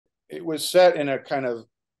it was set in a kind of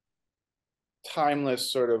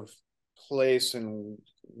timeless sort of place and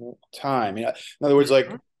time. You know, in other words, like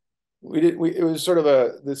Mhm. it was sort of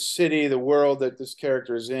the city, the world that this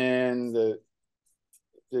character is in, the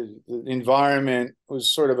environment was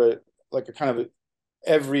sort of like a kind of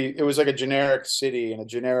it was like a generic city and a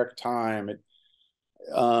generic time.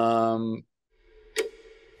 Um,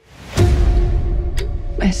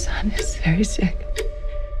 My son is very sick.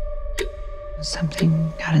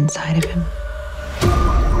 Something got inside of him.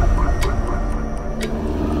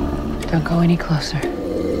 Don't go any closer. No!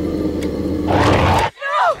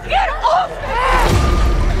 Get off me!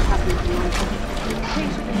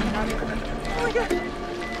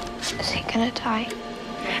 Is he gonna die?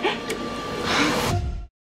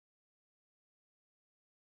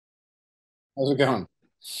 how's it going?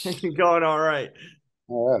 Going all right.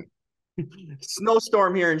 All right.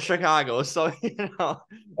 Snowstorm here in Chicago, so Oh,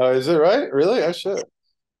 is it right? Really? I should.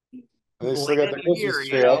 They still late got in the the year, Christmas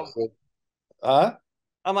tree up. So. Huh?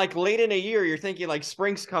 I'm like late in a year, you're thinking like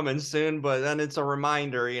spring's coming soon, but then it's a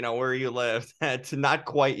reminder, where you live that not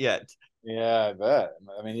quite yet. Yeah, I bet.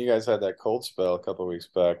 I mean, you guys had that cold spell a couple of weeks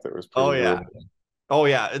back that was Oh pretty yeah. brutal. Oh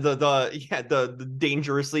yeah. The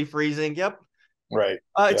dangerously freezing. Yep. Right.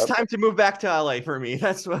 It's Yep. time to move back to LA for me.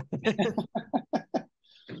 That's what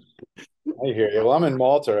I hear you. Well, I'm in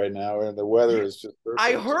Malta right now, where the weather you is just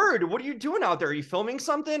I perfect. heard. What are you doing out there? Are you filming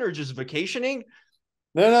something or just vacationing?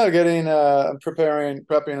 No, no, I'm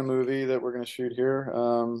prepping a movie that we're going to shoot here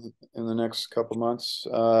in the next couple months.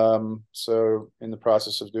 So in the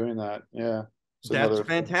process of doing that, yeah, it's That's another.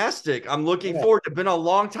 fantastic. I'm looking Yeah, forward. I've been a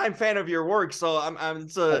long time fan of your work, so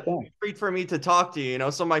it's a okay. treat for me to talk to you.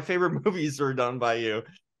 Some of my favorite movies are done by you.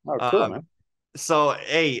 Oh, cool, Um, man. so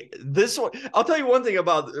hey, this one, I'll tell you one thing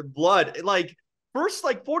about Blood. Like first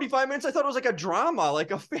like 45 minutes, I thought it was like a drama,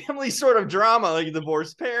 like a family sort of drama, like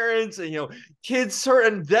divorced parents and kids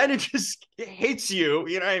hurt, and then it just hits you,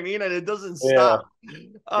 you know what I mean? And it doesn't Yeah, stop.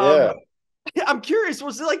 Um, yeah, I'm curious,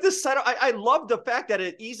 was it like this setup? I love the fact that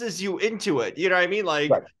it eases you into it. You know what I mean?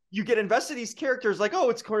 Like right. you get invested in these characters, like, oh,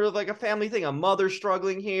 it's kind of like a family thing, a mother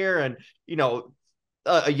struggling here, and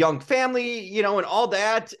a young family, and all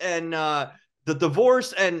that, and the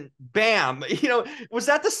divorce, and bam, was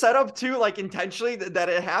that the setup too, like intentionally that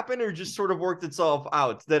it happened, or just sort of worked itself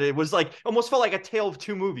out? That it was like almost felt like a tale of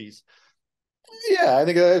two movies. Yeah, I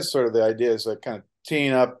think that is sort of the idea is like kind of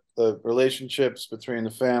teeing up the relationships between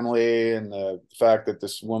the family and the fact that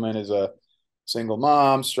this woman is a single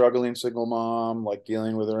mom, struggling single mom, like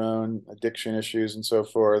dealing with her own addiction issues and so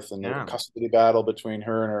forth, and the Yeah, custody battle between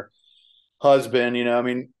her and her husband. I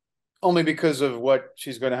mean, only because of what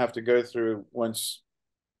she's going to have to go through once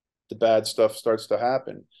the bad stuff starts to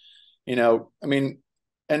happen. I mean,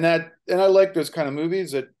 and I like those kind of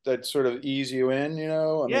movies that sort of ease you in. I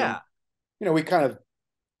mean, yeah, we kind of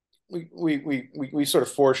we sort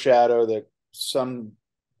of foreshadow that some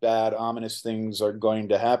bad ominous things are going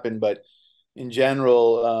to happen, but in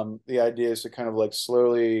general, the idea is to kind of like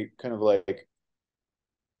slowly kind of like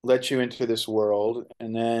let you into this world,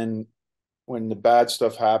 and then when the bad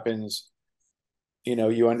stuff happens,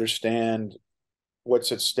 you understand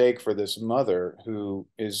what's at stake for this mother who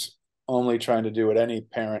is only trying to do what any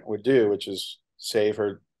parent would do, which is save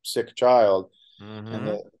her sick child. And mm-hmm.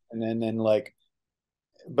 the and then like,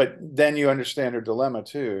 but then you understand her dilemma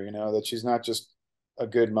too, that she's not just a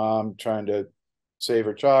good mom trying to save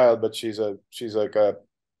her child, but she's like a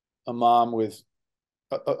mom with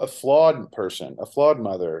a flawed person, a flawed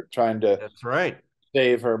mother trying to That's right.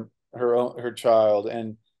 save her child,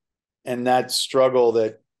 and that struggle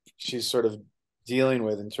that she's sort of dealing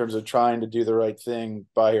with in terms of trying to do the right thing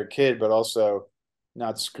by her kid, but also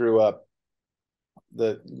not screw up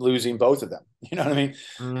the losing both of them. You know what I mean?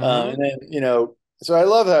 Mm-hmm. And then so I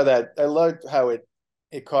loved how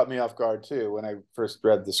it caught me off guard too when I first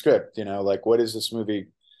read the script. Like what is this movie?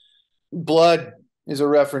 Blood is a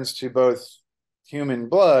reference to both human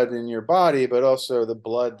blood in your body, but also the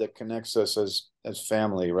blood that connects us as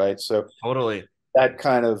family, right? So Totally. that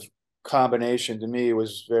kind of combination to me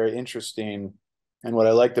was very interesting. And what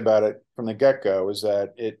I liked about it from the get go was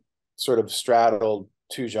that it sort of straddled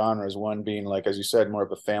two genres, one being, like, as you said, more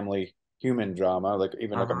of a family human drama, like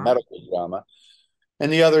even like a Uh-huh. medical drama,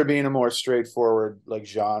 and the other being a more straightforward, like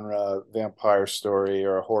genre vampire story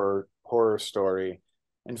or a horror story.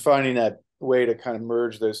 And finding that way to kind of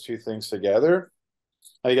merge those two things together,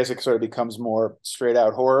 I guess it sort of becomes more straight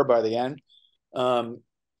out horror by the end. Um,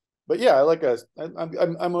 but yeah,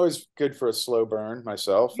 I'm always good for a slow burn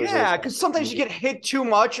myself. Yeah, because sometimes you get hit too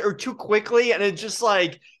much or too quickly, and it's just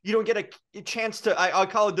like you don't get a chance to. I'll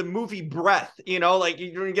call it the movie breath. Like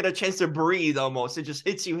you don't get a chance to breathe. Almost, it just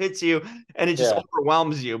hits you, and it just yeah,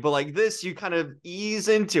 overwhelms you. But like this, you kind of ease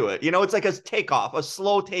into it. It's like a takeoff, a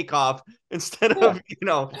slow takeoff instead yeah.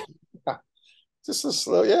 of Just a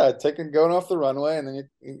slow, yeah, taking going off the runway, and then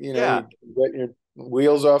Yeah, you get your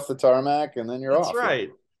wheels off the tarmac, and then you're that's off. right.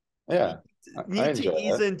 Yeah, I Need to enjoy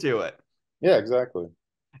ease that. into it. Yeah, exactly.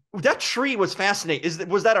 That tree was fascinating.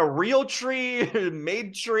 Was that a real tree,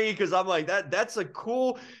 made tree? Because I'm like that's a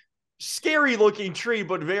cool, scary looking tree,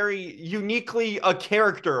 but very uniquely a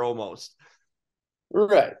character almost.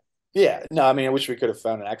 Right. Yeah. No, I mean, I wish we could have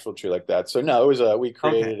found an actual tree like that. So no, it was we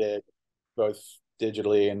Okay. created it both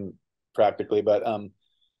digitally and practically, but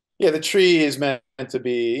yeah, the tree is meant to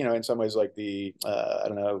be, in some ways like the I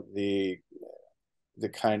don't know, the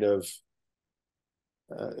kind of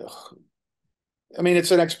uh, I mean,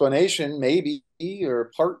 it's an explanation, maybe,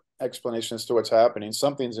 or part explanation as to what's happening.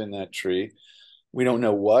 Something's in that tree. We don't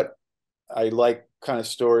know what. I like kind of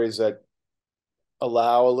stories that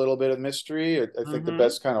allow a little bit of mystery. I think the Mm-hmm.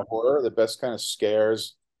 best kind of horror, the best kind of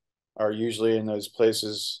scares are usually in those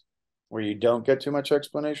places where you don't get too much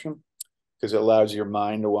explanation because it allows your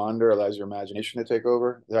mind to wander, allows your imagination to take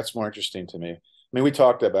over. That's more interesting to me. I mean, we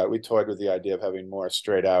toyed with the idea of having more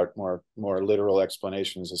straight out, more literal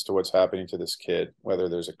explanations as to what's happening to this kid, whether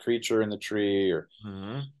there's a creature in the tree or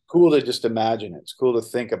Mm-hmm. cool to just imagine it. It's cool to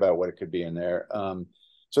think about what it could be in there.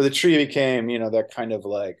 So the tree became, that kind of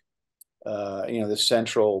like, the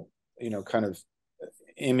central, kind of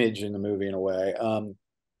image in the movie in a way,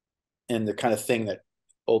 and the kind of thing that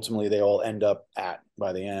ultimately they all end up at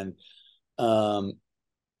by the end. Um,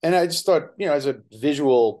 and I just thought, as a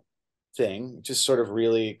visual thing, just sort of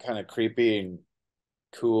really kind of creepy and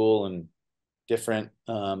cool and different.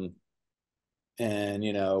 And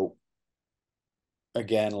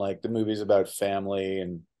again, like the movie's about family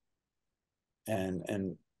and and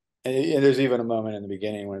and there's even a moment in the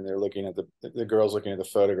beginning when they're looking at the girls looking at the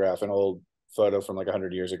photograph, an old photo from like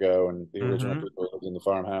 100 years ago, and the original Mm-hmm. people lived in the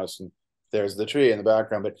farmhouse, and there's the tree in the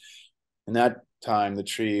background. But in that time, the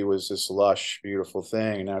tree was this lush, beautiful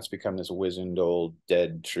thing, and now it's become this wizened old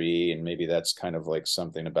dead tree, and maybe that's kind of like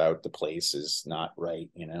something about the place is not right.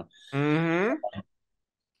 Mm-hmm.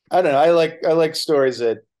 I don't know. I like stories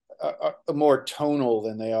that are more tonal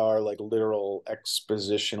than they are like literal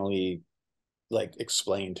expositionally like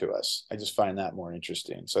explained to us. I just find that more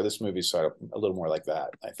interesting. So this movie's sort of a little more like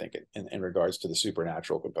that, I think, in regards to the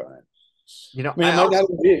supernatural component. I mean, I also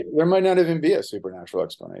there might not even be a supernatural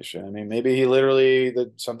explanation. I mean, maybe he literally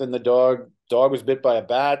the dog was bit by a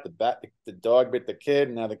bat. The dog bit the kid,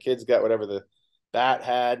 and now the kid's got whatever the bat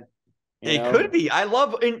had. You It could know, be. I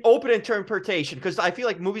love an open interpretation because I feel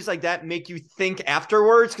like movies like that make you think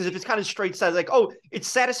afterwards. Because if it's kind of straight said, like, oh, it's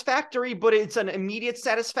satisfactory, but it's an immediate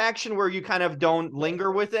satisfaction where you kind of don't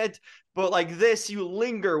linger with it. But like this, you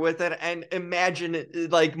linger with it and imagine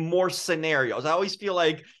like more scenarios. I always feel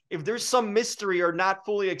like if there's some mystery or not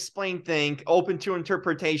fully explained thing open to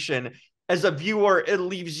interpretation, as a viewer, it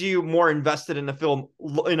leaves you more invested in the film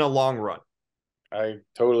in a long run. I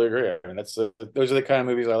totally agree. I mean, those are the kind of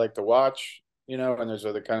movies I like to watch. And those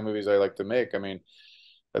are the kind of movies I like to make. I mean,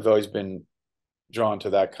 I've always been drawn to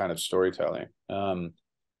that kind of storytelling. You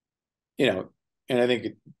know, and I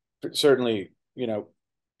think certainly,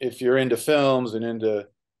 if you're into films and into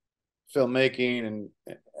filmmaking and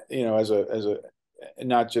as a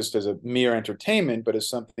not just as a mere entertainment, but as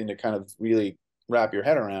something to kind of really wrap your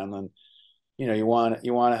head around, then you want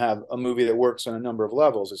to have a movie that works on a number of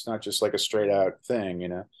levels. It's not just like a straight out thing.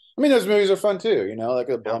 I mean, those movies are fun too, like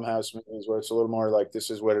the Yeah. Blumhouse movies where it's a little more like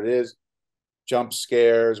this is what it is, jump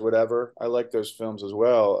scares, whatever. I like those films as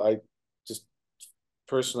well. I just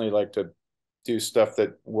personally like to do stuff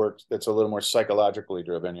that works that's a little more psychologically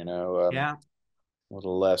driven, Yeah. a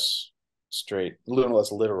little less straight, a little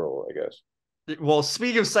less literal, I guess. Well,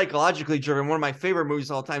 speaking of psychologically driven, one of my favorite movies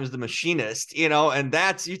of all time is The Machinist, and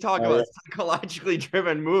that's you talk Oh yeah, about psychologically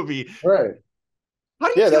driven movie. right. How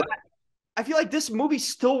do you Yeah, feel? that I feel like this movie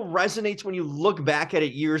still resonates when you look back at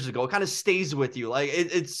it years ago. It kind of stays with you. Like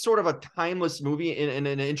it's sort of a timeless movie in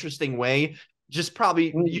an interesting way. Just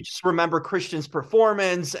probably you mm, just remember Christian's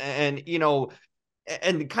performance and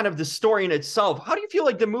kind of the story in itself. How do you feel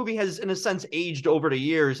like the movie has, in a sense, aged over the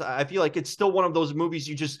years? I feel like it's still one of those movies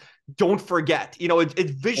you just don't forget. It's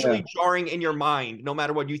yeah. visually jarring in your mind, no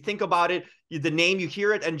matter what you think about it. The name, you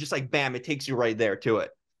hear it, and just like bam, it takes you right there to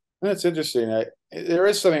it. That's interesting. There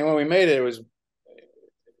is something when we made it.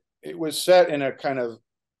 It was set in a kind of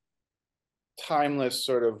timeless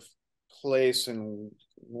sort of place and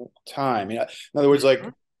time. You know, in other words, like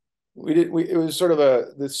it was sort of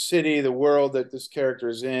the city, the world that this character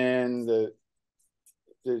is in, the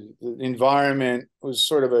environment was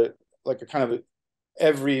sort of like a kind of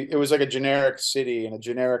it was like a generic city in a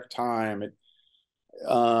generic time.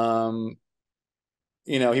 Um,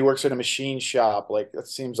 you know, he works at a machine shop. Like that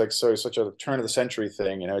seems like such a turn of the century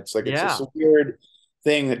thing. You know, it's like it's Yeah. just a weird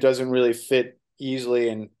thing that doesn't really fit easily,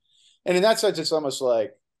 and in that sense, it's almost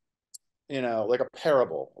like, you know, like a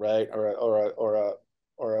parable, right? Or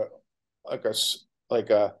a like a like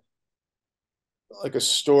a like a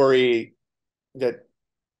story that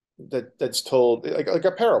that's told like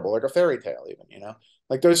a parable, like a fairy tale, even, you know,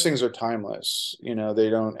 like those things are timeless. You know, they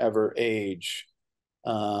don't ever age.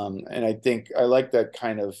 And I think I like that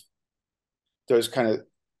kind of those kind of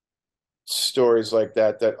stories like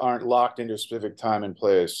that aren't locked into a specific time and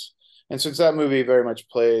place. And since that movie very much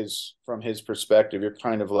plays from his perspective, you're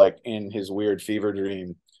kind of like in his weird fever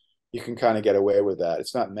dream. You can kind of get away with that.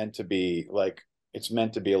 It's not meant to be like, it's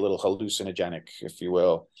meant to be a little hallucinogenic, if you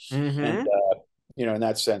will. And Mm-hmm. you know, in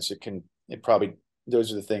that sense, it probably,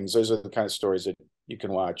 those are the kind of stories that you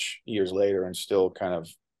can watch years later and still kind of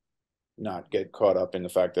not get caught up in the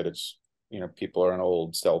fact that it's, you know, people are on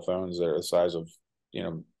old cell phones that are the size of, you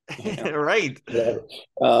know, Right. whatever.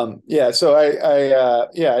 Yeah. So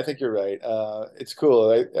yeah, I think you're right. It's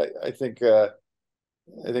cool. I think that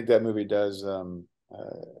movie does,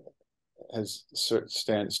 has stood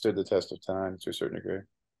the test of time to a certain degree.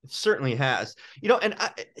 It certainly has. You know, and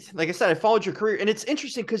like I said, I followed your career, and it's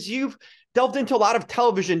interesting because you've delved into a lot of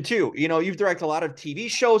television too. You know, you've directed a lot of TV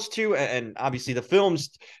shows too, and obviously the films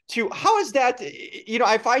too. How is that? You know,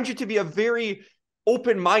 I find you to be a very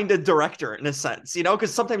open-minded director in a sense, you know,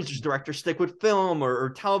 because sometimes just directors stick with film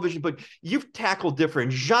or television, but you've tackled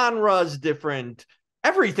different genres, different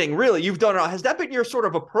everything really. You've done it all. Has that been your sort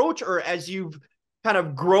of approach, or as you've kind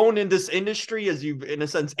of grown in this industry, as you've in a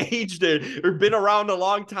sense aged it or been around a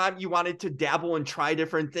long time, you wanted to dabble and try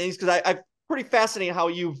different things? Because I'm pretty fascinating how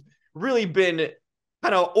you've really been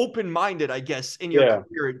kind of open-minded, I guess, in your Yeah.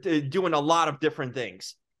 career, doing a lot of different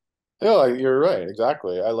things. Yeah, you're right.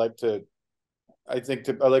 Exactly. I like to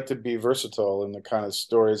be versatile in the kind of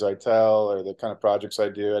stories I tell or the kind of projects I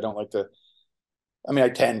do. I don't like to, I mean, I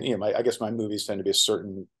tend, you know, I guess my movies tend to be a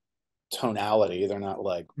certain tonality. They're not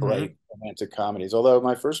like Mm-hmm. bright romantic comedies, although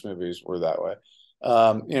my first movies were that way.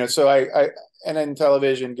 You know, so and then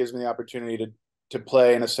television gives me the opportunity to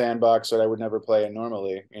play in a sandbox that I would never play in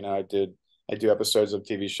normally. You know, I do episodes of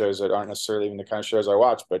TV shows that aren't necessarily even the kind of shows I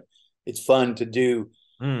watch, but it's fun to do,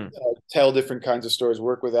 Mm. tell different kinds of stories,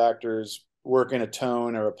 work with actors, work in a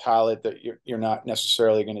tone or a palette that you're not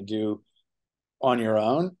necessarily going to do on your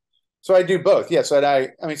own. So I do both. Yes, and I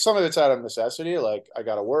mean, some of it's out of necessity. Like I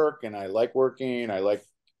got to work, and I like working. I like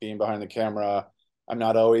being behind the camera. I'm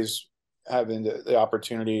not always having the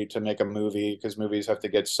opportunity to make a movie because movies have to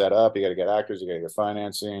get set up. You got to get actors. You got to get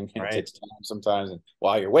financing. You know, it Right. takes time sometimes. And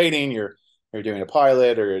while you're waiting, you're doing a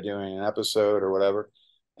pilot or you're doing an episode or whatever.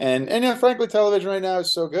 And you know, frankly, television right now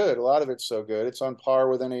is so good. A lot of it's so good. It's on par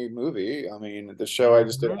with any movie. I mean, the show I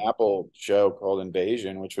just did, an Mm-hmm. Apple show called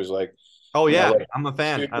Invasion, which was like, Oh you know, yeah, like I'm a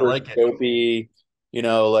fan. I super like it. dopey, you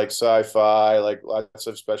know, like sci-fi, like lots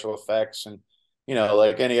of special effects. And, you know,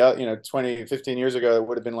 like any other, you know, 20, 15 years ago, it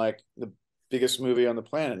would have been like the biggest movie on the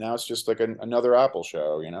planet. Now it's just like another Apple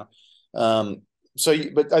show, you know? Um,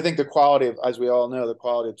 but I think the quality of, as we all know, the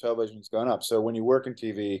quality of television has gone up. So when you work in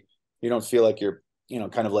TV, you don't feel like you're, you know,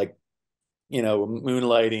 kind of like, you know,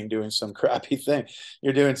 moonlighting, doing some crappy thing.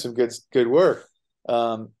 You're doing some good work.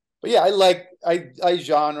 But yeah, I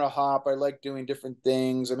genre hop. I like doing different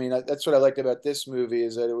things. I mean, that's what I liked about this movie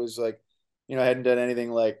is that it was like, you know, I hadn't done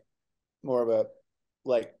anything like more of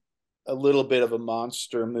like a little bit of a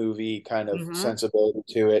monster movie kind of Mm-hmm. sensibility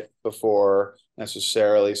to it before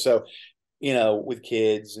necessarily. So, you know, with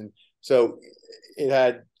kids, and so it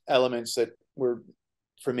had elements that were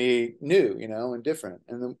for me new, you know, and different.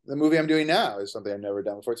 And the movie I'm doing now is something I've never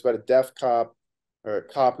done before. It's about a deaf cop or a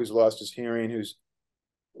cop who's lost his hearing,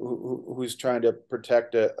 who's trying to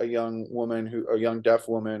protect a young woman, a young deaf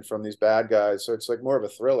woman from these bad guys. So it's like more of a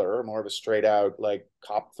thriller, more of a straight out like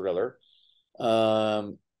cop thriller.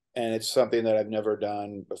 Um, and it's something that I've never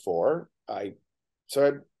done before. I've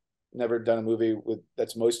never done a movie with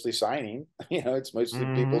that's mostly signing. You know, it's mostly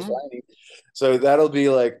people Mm-hmm. signing. So that'll be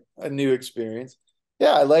like a new experience.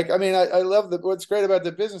 Yeah, I mean, I love what's great about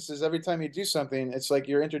the business is every time you do something, it's like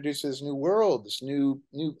you're introduced to this new world, this new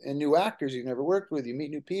actors you've never worked with. You meet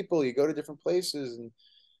new people, you go to different places and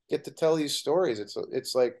get to tell these stories.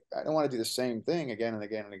 It's like I don't want to do the same thing again and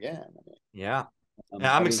again and again. I mean, Yeah.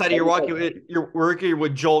 Yeah, I'm I mean, excited you're working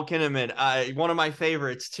with Joel Kinnaman. One of my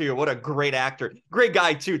favorites too. What a great actor, great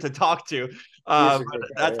guy too to talk to. he's a great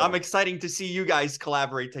guy. I'm Yeah. exciting to see you guys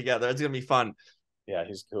collaborate together. It's gonna be fun. Yeah,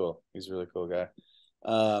 he's cool. He's a really cool guy.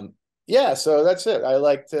 Yeah, so that's it. I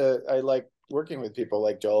like working with people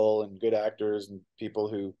like Joel and good actors and people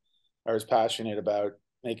who are as passionate about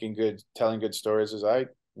telling good stories as I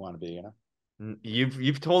want to be, you know.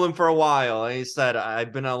 You've told him for a while. And he said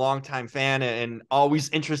I've been a long time fan and always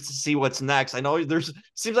interested to see what's next. I know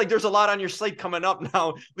seems like there's a lot on your slate coming up now,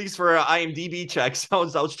 at least for IMDb checks. I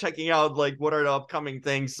was checking out like what are the upcoming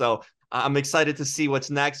things. So I'm excited to see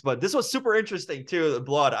what's next. But this was super interesting too. The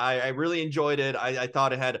Blood. I really enjoyed it. I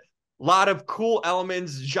thought it had a lot of cool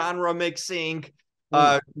elements, genre mixing.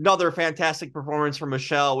 Another fantastic performance from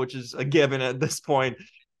Michelle, which is a given at this point.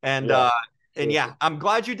 And Yeah. yeah, I'm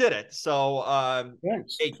glad you did it. So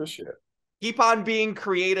Thanks. hey, Appreciate it. keep on being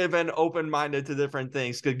creative and open-minded to different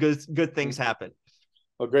things. Good things happen.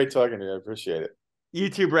 Well, great talking to you. I appreciate it. You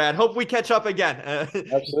too, Brad. Hope we catch up again.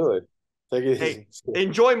 Absolutely. Take it Hey, easy.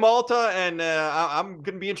 enjoy Malta, and I'm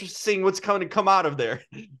gonna be interested in seeing what's going to come out of there.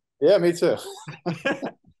 Yeah, me too.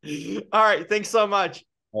 All right, thanks so much.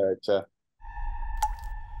 All right, ciao.